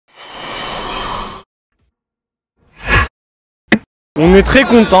On est très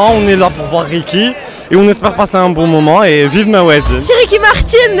contents, on est là pour voir Ricky et on espère passer un bon moment et vive Mawazine. Je suis Ricky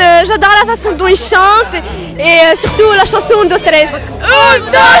Martin, j'adore la façon dont il chante et surtout la chanson Un, deux, tres. Un,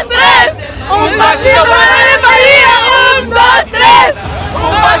 deux, tres. On va sur un, deux, tres.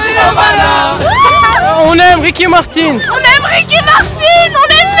 On va sur On aime Ricky Martin. On aime Ricky Martin, on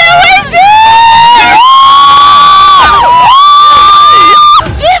aime Mawazine.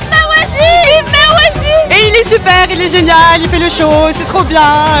 Vive Mawazine, vive Mawazine. Et il est super, il est génial, il fait le show, c'est trop bien,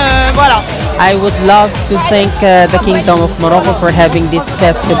 voilà. I would love to thank the Kingdom of Morocco for having this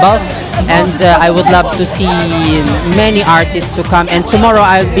festival, and I would love to see many artists to come. And tomorrow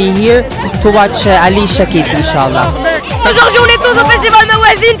I'll be here to watch Alicia Keys, inshallah. Aujourd'hui on est tous au festival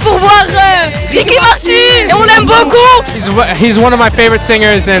Mawazine pour voir Ricky Martin et on l'aime beaucoup. He's one of my favorite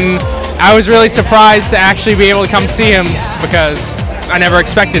singers, and I was really surprised to actually be able to come see him because I never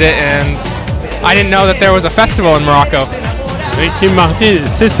expected it, and I didn't know that there was a festival in Morocco. Ricky Martin,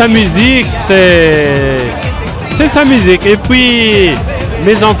 c'est sa musique, c'est sa musique. Et puis,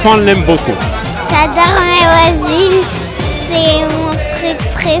 mes enfants l'aiment beaucoup. J'adore Mawazine, c'est mon truc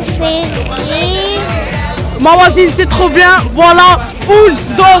préféré. Mawazine, c'est trop bien, voilà, 1,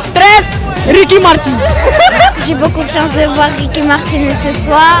 2, 3, Ricky Martin. J'ai beaucoup de chance de voir Ricky Martin ce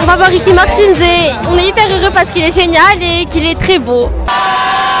soir. On va voir Ricky Martin et on est hyper heureux parce qu'il est génial et qu'il est très beau.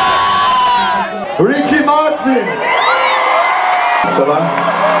 Ricky Martin. Ça va?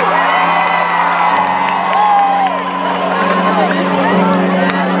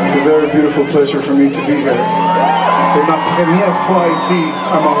 It's a very beautiful pleasure for me to be here. C'est ma première fois ici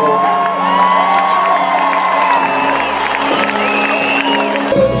à Maroc.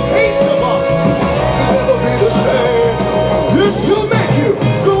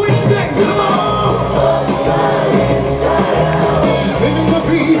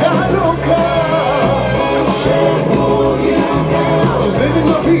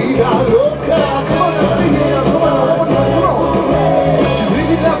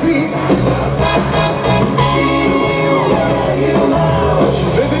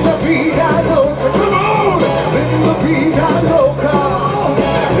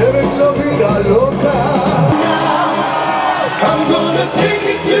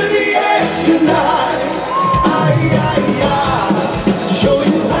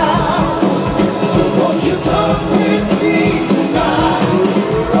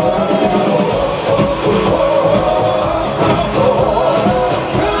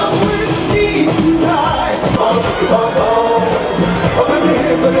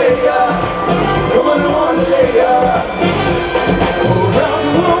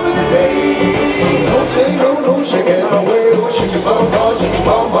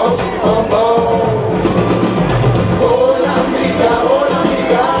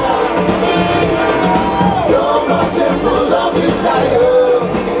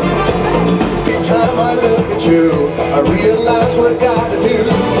 I realize what God